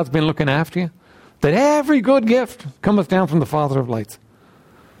 That God's been looking after you? That every good gift cometh down from the Father of lights.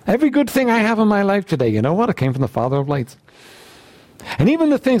 Every good thing I have in my life today, you know what? It came from the Father of lights. And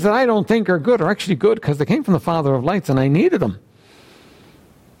even the things that I don't think are good are actually good because they came from the Father of lights and I needed them.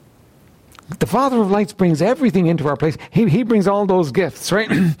 The Father of lights brings everything into our place. He brings all those gifts, right?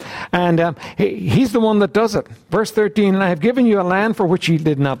 And he's the one that does it. Verse 13, And I have given you a land for which ye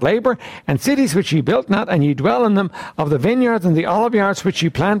did not labor, and cities which ye built not, and ye dwell in them, of the vineyards and the olive yards which ye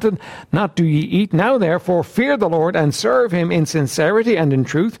planted, not do ye eat. Now therefore fear the Lord, and serve him in sincerity and in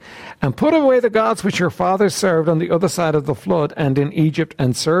truth, and put away the gods which your fathers served on the other side of the flood and in Egypt,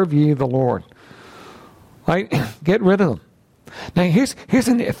 and serve ye the Lord. Right? Get rid of them. Now, here's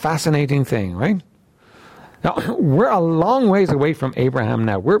a fascinating thing, right? Now, we're a long ways away from Abraham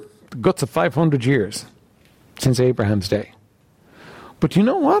now. We're the guts of 500 years since Abraham's day. But you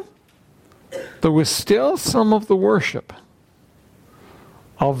know what? There was still some of the worship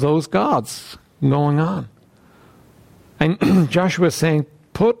of those gods going on. And Joshua is saying,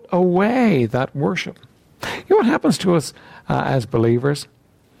 put away that worship. You know what happens to us as believers?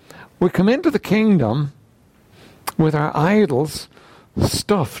 We come into the kingdom with our idols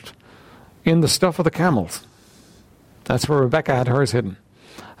stuffed in the stuff of the camels. That's where Rebecca had hers hidden.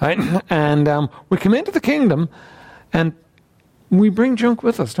 Right? And we come into the kingdom and we bring junk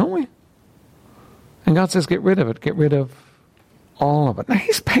with us, don't we? And God says, get rid of it. Get rid of all of it. Now,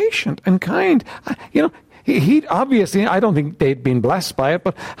 he's patient and kind. He obviously, I don't think they'd been blessed by it,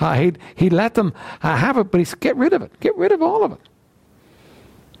 but he'd let them have it, but he said, get rid of it. Get rid of all of it.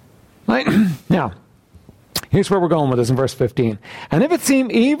 Right? Now, here's where we're going with this in verse 15. And if it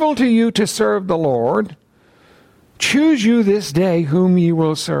seem evil to you to serve the Lord, choose you this day whom ye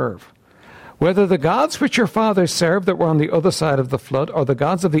will serve. Whether the gods which your fathers served that were on the other side of the flood, or the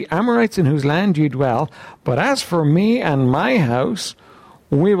gods of the Amorites in whose land ye dwell. But as for me and my house,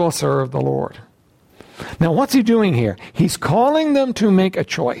 we will serve the Lord. Now what's he doing here? He's calling them to make a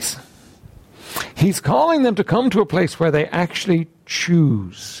choice. He's calling them to come to a place where they actually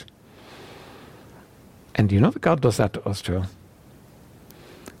choose. And do you know that God does that to us too?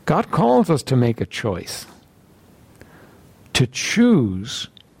 God calls us to make a choice. To choose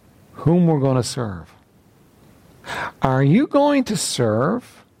whom we're going to serve. Are you going to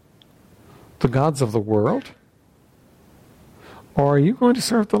serve the gods of the world? Or are you going to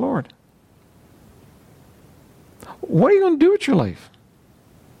serve the Lord? What are you going to do with your life?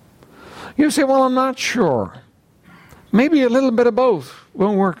 You say, well, I'm not sure. Maybe a little bit of both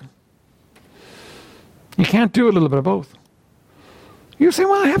won't work. You can't do a little bit of both. You say,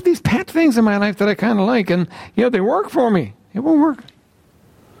 well, I have these pet things in my life that I kind of like, and they work for me. It won't work.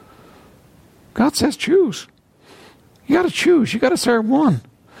 God says choose. You got to choose. You got to serve one.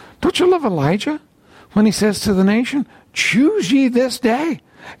 Don't you love Elijah when he says to the nation, choose ye this day.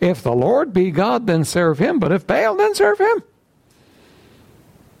 If the Lord be God, then serve him. But if Baal, then serve him.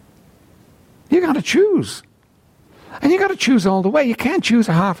 You got to choose. And you got to choose all the way. You can't choose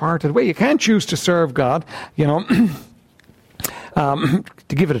a half-hearted way. You can't choose to serve God, to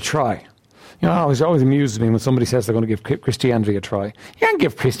give it a try. It always amuses me when somebody says they're going to give Christianity a try. You can't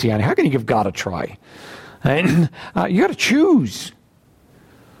give Christianity. How can you give God a try? And you got to choose.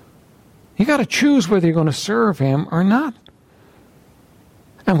 You got to choose whether you're going to serve him or not.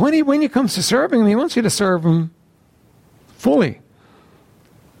 And when it comes to serving him, he wants you to serve him fully,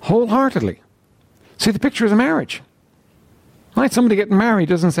 wholeheartedly. See, the picture is a marriage. Right? Somebody getting married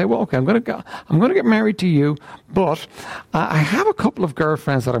doesn't say, well, okay, I'm going to get married to you, but I have a couple of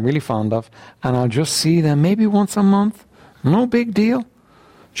girlfriends that I'm really fond of, and I'll just see them maybe once a month. No big deal.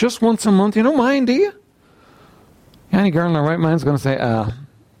 Just once a month. You don't mind, do you? Any girl in her right mind is going to say,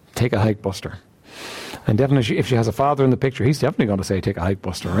 take a hike, Buster. And definitely, if she has a father in the picture, he's definitely going to say, take a hike,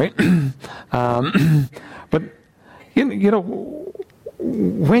 Buster, right? But,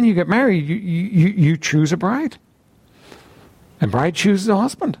 when you get married, you choose a bride. A bride chooses a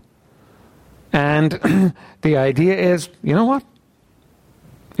husband. And the idea is, you know what?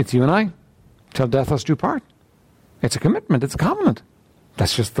 It's you and I, till death us do part. It's a commitment. It's a covenant.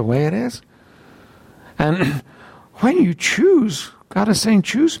 That's just the way it is. And when you choose, God is saying,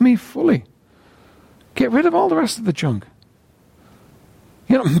 choose me fully. Get rid of all the rest of the junk.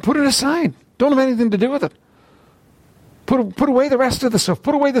 Put it aside. Don't have anything to do with it. Put away the rest of the stuff.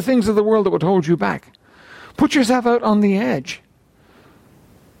 Put away the things of the world that would hold you back. Put yourself out on the edge.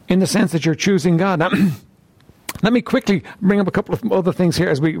 In the sense that you're choosing God. Now, let me quickly bring up a couple of other things here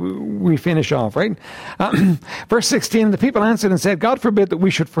as we finish off, right? Verse 16, the people answered and said, God forbid that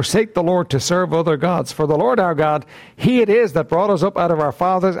we should forsake the Lord to serve other gods. For the Lord our God, he it is that brought us up out of our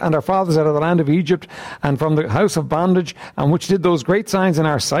fathers and our fathers out of the land of Egypt and from the house of bondage, and which did those great signs in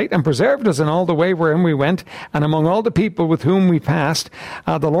our sight and preserved us in all the way wherein we went and among all the people with whom we passed.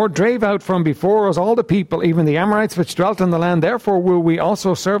 The Lord drave out from before us all the people, even the Amorites which dwelt in the land. Therefore will we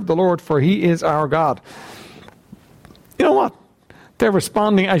also serve the Lord, for he is our God. You know what? They're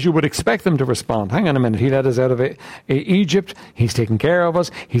responding as you would expect them to respond. Hang on a minute. He led us out of Egypt. He's taken care of us.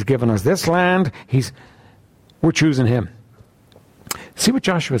 He's given us this land. We're choosing him. See what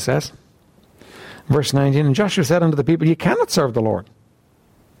Joshua says? Verse 19, and Joshua said unto the people, you cannot serve the Lord,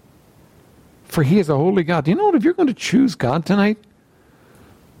 for he is a holy God. Do you know what? If you're going to choose God tonight,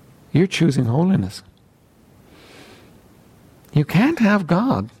 you're choosing holiness. You can't have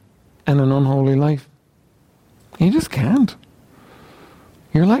God and an unholy life. You just can't.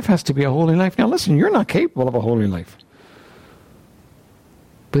 Your life has to be a holy life. Now listen, you're not capable of a holy life.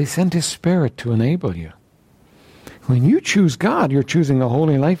 But he sent his Spirit to enable you. When you choose God, you're choosing a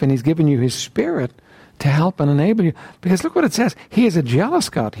holy life, and he's given you his Spirit to help and enable you. Because look what it says. He is a jealous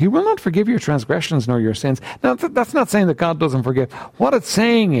God. He will not forgive your transgressions nor your sins. Now, that's not saying that God doesn't forgive. What it's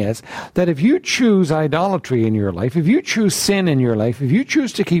saying is that if you choose idolatry in your life, if you choose sin in your life, if you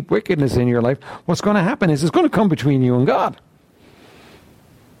choose to keep wickedness in your life, what's going to happen is it's going to come between you and God.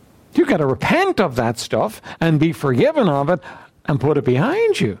 You've got to repent of that stuff and be forgiven of it and put it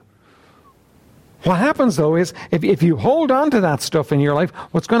behind you. What happens, though, is if you hold on to that stuff in your life,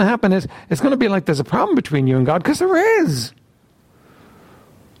 what's going to happen is it's going to be like there's a problem between you and God, because there is.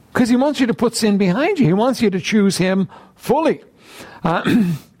 Because he wants you to put sin behind you. He wants you to choose him fully.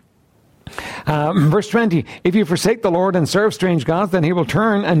 Verse 20, if you forsake the Lord and serve strange gods, then he will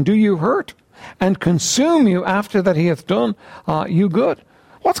turn and do you hurt and consume you after that he hath done you good.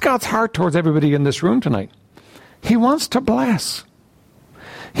 What's God's heart towards everybody in this room tonight? He wants to bless.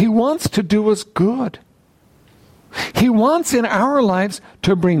 He wants to do us good. He wants in our lives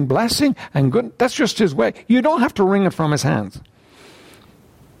to bring blessing and good. That's just his way. You don't have to wring it from his hands.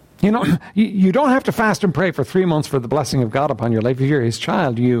 You don't have to fast and pray for 3 months for the blessing of God upon your life. If you're his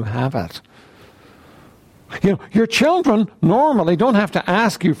child, you have it. Your children normally don't have to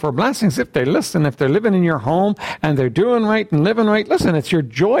ask you for blessings if they listen, if they're living in your home and they're doing right and living right. Listen, it's your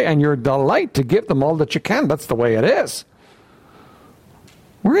joy and your delight to give them all that you can. That's the way it is.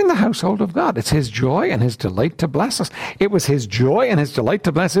 We're in the household of God. It's his joy and his delight to bless us. It was his joy and his delight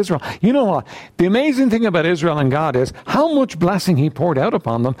to bless Israel. You know what? The amazing thing about Israel and God is how much blessing he poured out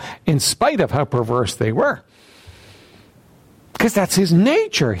upon them in spite of how perverse they were. Because that's his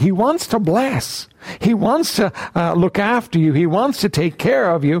nature. He wants to bless. He wants to look after you. He wants to take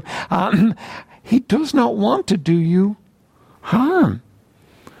care of you. He does not want to do you harm.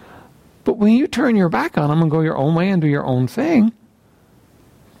 But when you turn your back on him and go your own way and do your own thing,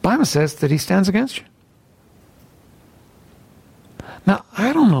 the Bible says that he stands against you. Now,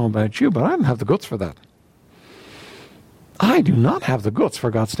 I don't know about you, but I don't have the guts for that. I do not have the guts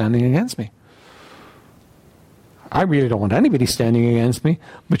for God standing against me. I really don't want anybody standing against me.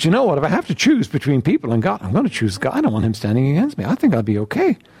 But you know what? If I have to choose between people and God, I'm going to choose God. I don't want him standing against me. I think I'll be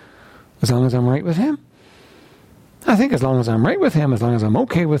okay as long as I'm right with him. I think as long as I'm right with him, as long as I'm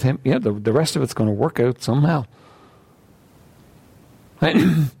okay with him, yeah, the rest of it's going to work out somehow.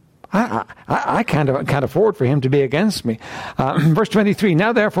 I can't afford for him to be against me. Verse 23,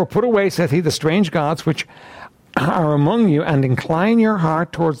 now therefore put away, saith he, the strange gods which are among you, and incline your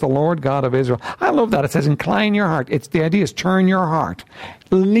heart towards the Lord God of Israel. I love that. It says incline your heart. The idea is turn your heart.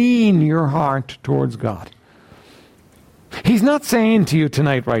 Lean your heart towards God. He's not saying to you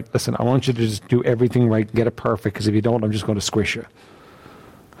tonight, right, listen, I want you to just do everything right and get it perfect, because if you don't, I'm just going to squish you.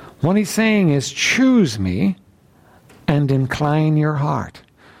 What he's saying is choose me and incline your heart.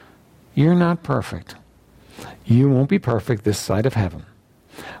 You're not perfect. You won't be perfect this side of heaven.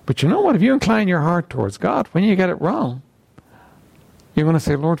 But you know what? If you incline your heart towards God, when you get it wrong, you're going to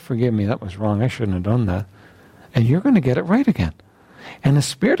say, Lord, forgive me. That was wrong. I shouldn't have done that. And you're going to get it right again. And the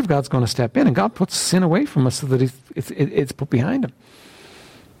Spirit of God's going to step in, and God puts sin away from us so that it's put behind him.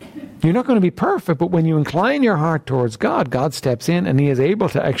 You're not going to be perfect, but when you incline your heart towards God, God steps in, and he is able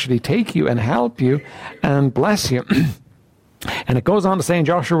to actually take you and help you and bless you. And it goes on to say, and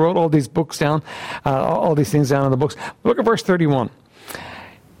Joshua wrote all these books down, all these things down in the books. Look at verse 31.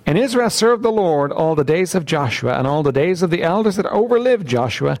 And Israel served the Lord all the days of Joshua, and all the days of the elders that overlived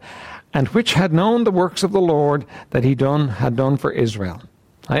Joshua, and which had known the works of the Lord that he had done for Israel.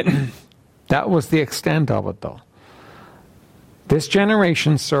 Right? That was the extent of it, though. This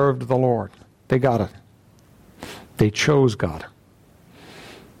generation served the Lord. They got it. They chose God.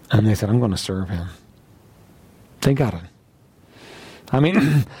 And they said, I'm going to serve him. They got it. I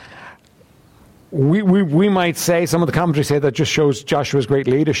mean, we might say, some of the commentaries say that just shows Joshua's great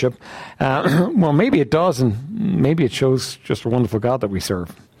leadership. Well, maybe it does, and maybe it shows just a wonderful God that we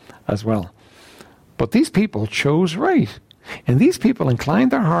serve as well. But these people chose right. And these people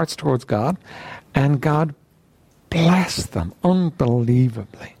inclined their hearts towards God, and God blessed them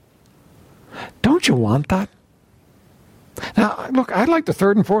unbelievably. Don't you want that? Now, look, I'd like the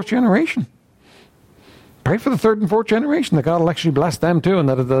third and fourth generation. Pray for the third and fourth generation, that God will actually bless them too, and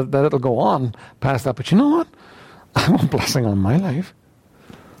that it'll go on past that. But you know what? I want blessing on my life.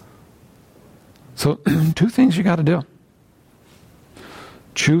 So, two things you got to do.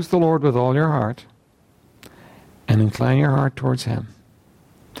 Choose the Lord with all your heart, and incline your heart towards him.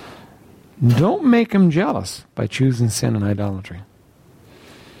 Don't make him jealous by choosing sin and idolatry.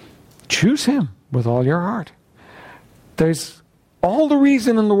 Choose him with all your heart. There's all the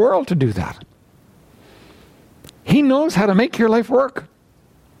reason in the world to do that. He knows how to make your life work.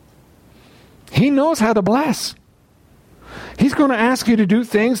 He knows how to bless. He's going to ask you to do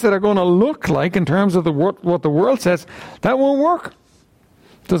things that are going to look like, in terms of what the world says, that won't work.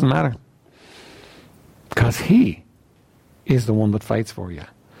 It doesn't matter. Because he is the one that fights for you.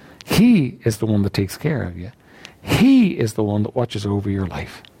 He is the one that takes care of you. He is the one that watches over your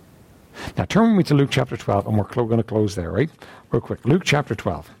life. Now turn with me to Luke chapter 12, and we're going to close there, right? Real quick. Luke chapter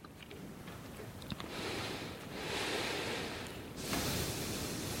 12.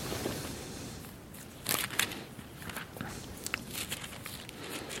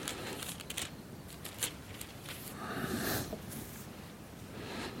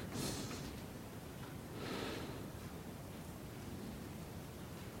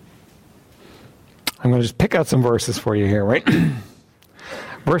 I'm going to just pick out some verses for you here, right?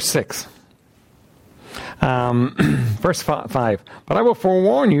 Verse 6. Verse 5. But I will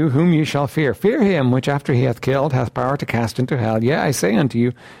forewarn you whom you shall fear. Fear him which after he hath killed hath power to cast into hell. Yea, I say unto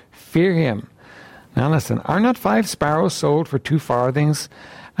you, fear him. Now listen, are not 5 sparrows sold for 2 farthings,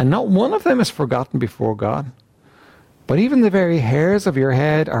 and not one of them is forgotten before God? But even the very hairs of your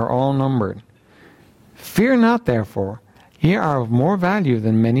head are all numbered. Fear not, therefore, ye are of more value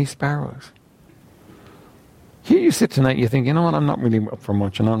than many sparrows. Here you sit tonight, you think, you know what, I'm not really up for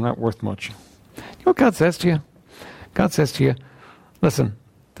much, and I'm not worth much. You know what God says to you? God says to you, listen,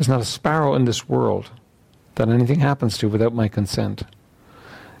 there's not a sparrow in this world that anything happens to without my consent.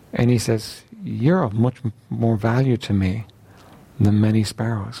 And he says, you're of much more value to me than many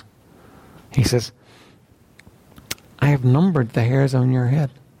sparrows. He says, I have numbered the hairs on your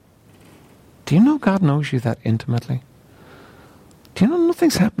head. Do you know God knows you that intimately? Do you know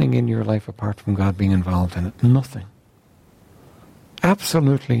nothing's happening in your life apart from God being involved in it? Nothing.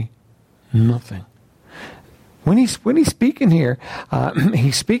 Absolutely nothing. When he's speaking here,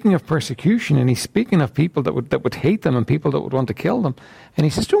 he's speaking of persecution, and he's speaking of people that would hate them and people that would want to kill them. And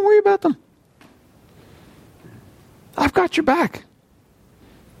he says, don't worry about them. I've got your back.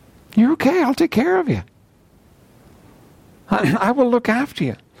 You're okay. I'll take care of you. I will look after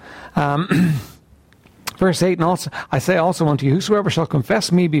you. Verse 8, and also I say also unto you, whosoever shall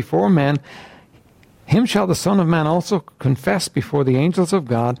confess me before men, him shall the Son of Man also confess before the angels of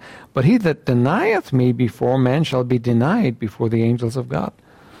God. But he that denieth me before men shall be denied before the angels of God.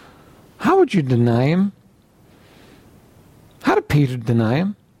 How would you deny him? How did Peter deny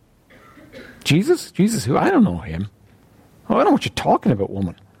him? Jesus? Jesus who? I don't know him. Oh, I don't know what you're talking about,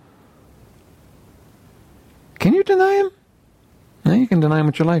 woman. Can you deny him? No, you can deny him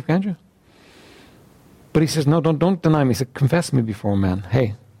with your life, can't you? But he says, no, don't deny me. He said, confess me before men.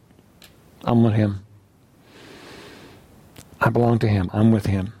 Hey, I'm with him. I belong to him. I'm with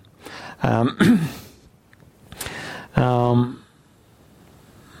him.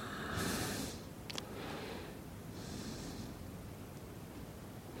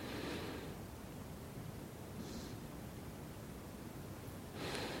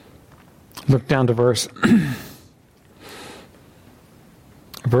 Look down to verse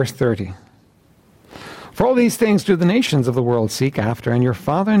 30. For all these things do the nations of the world seek after, and your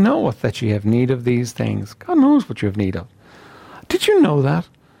Father knoweth that ye have need of these things. God knows what you have need of. Did you know that?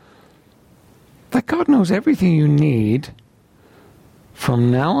 That God knows everything you need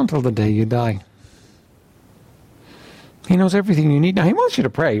from now until the day you die. He knows everything you need. Now, he wants you to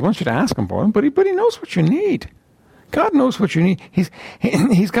pray. He wants you to ask him for him, but he knows what you need. God knows what you need. He's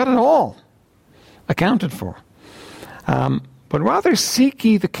got it all accounted for. But rather seek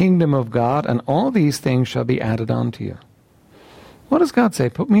ye the kingdom of God, and all these things shall be added unto you. What does God say?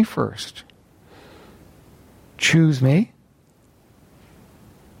 Put me first. Choose me.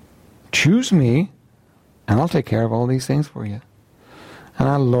 Choose me, and I'll take care of all these things for you. And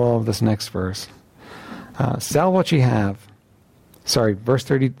I love this next verse. Sell what ye have. Sorry, verse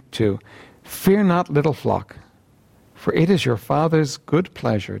 32. Fear not, little flock, for it is your Father's good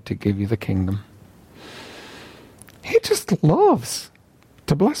pleasure to give you the kingdom. He just loves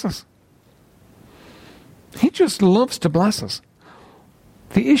to bless us. He just loves to bless us.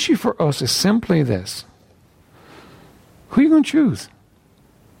 The issue for us is simply this. Who are you going to choose?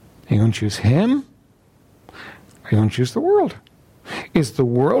 Are you going to choose him? Or are you going to choose the world? Is the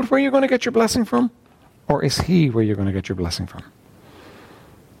world where you're going to get your blessing from? Or is he where you're going to get your blessing from?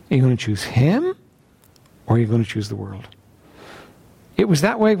 Are you going to choose him? Or are you going to choose the world? It was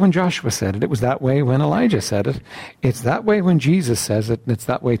that way when Joshua said it. It was that way when Elijah said it. It's that way when Jesus says it. And it's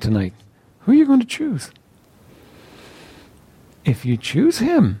that way tonight. Who are you going to choose? If you choose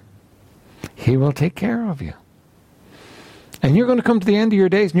him, he will take care of you. And you're going to come to the end of your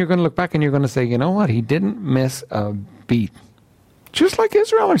days and you're going to look back and you're going to say, you know what? He didn't miss a beat. Just like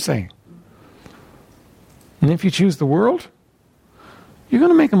Israel are saying. And if you choose the world, you're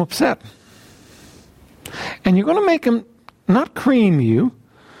going to make him upset. And you're going to make him not cream you,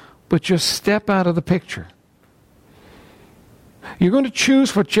 but just step out of the picture. You're going to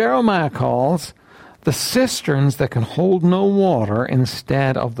choose what Jeremiah calls the cisterns that can hold no water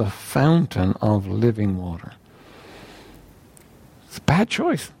instead of the fountain of living water. It's a bad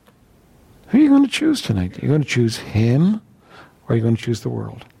choice. Who are you going to choose tonight? Are you going to choose him, or are you going to choose the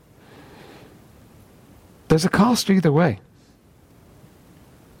world? There's a cost either way.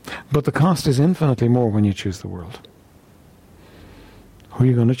 But the cost is infinitely more when you choose the world. Who are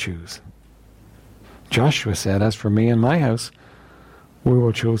you going to choose? Joshua said, as for me and my house, we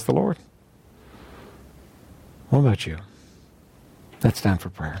will choose the Lord. What about you? Let's stand for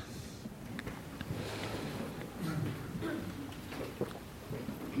prayer.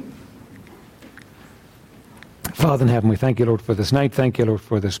 Father in heaven, we thank you, Lord, for this night. Thank you, Lord,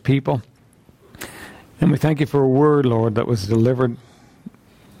 for this people. And we thank you for a word, Lord, that was delivered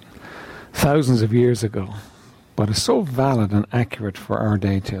thousands of years ago, but is so valid and accurate for our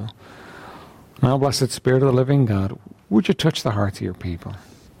day too. Now, blessed Spirit of the living God, would you touch the hearts of your people?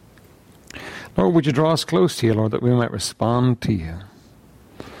 Lord, would you draw us close to you, Lord, that we might respond to you?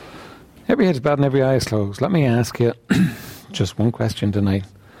 Every head's bowed and every eye is closed. Let me ask you just one question tonight.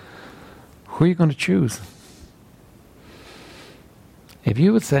 Who are you going to choose? If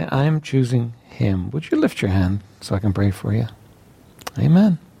you would say, I'm choosing him, would you lift your hand so I can pray for you?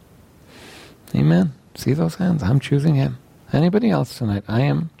 Amen. Amen. See those hands? I'm choosing him. Anybody else tonight? I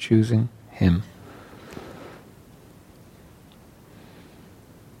am choosing him.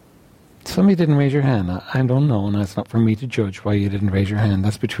 Some of you didn't raise your hand. I don't know, and it's not for me to judge why you didn't raise your hand.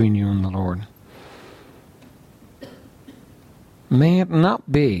 That's between you and the Lord. May it not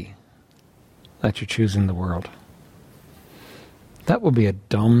be that you're choosing the world. That would be a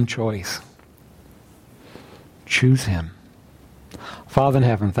dumb choice. Choose Him. Father in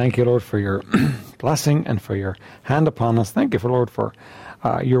heaven, thank you, Lord, for your blessing and for your hand upon us. Thank you, Lord, for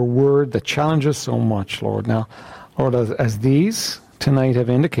your word that challenges so much, Lord. Now, Lord, as these tonight have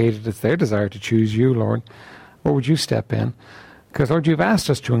indicated it's their desire to choose you, Lord, or would you step in? Because, Lord, you've asked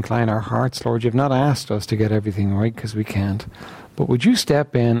us to incline our hearts, Lord. You've not asked us to get everything right because we can't. But would you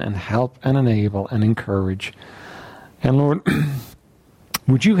step in and help and enable and encourage? And, Lord,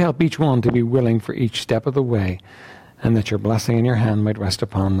 would you help each one to be willing for each step of the way, and that your blessing in your hand might rest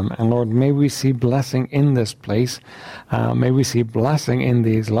upon them. And Lord, may we see blessing in this place. May we see blessing in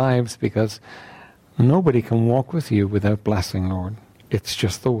these lives, because nobody can walk with you without blessing, Lord. It's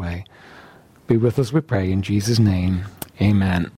just the way. Be with us, we pray, in Jesus' name. Amen.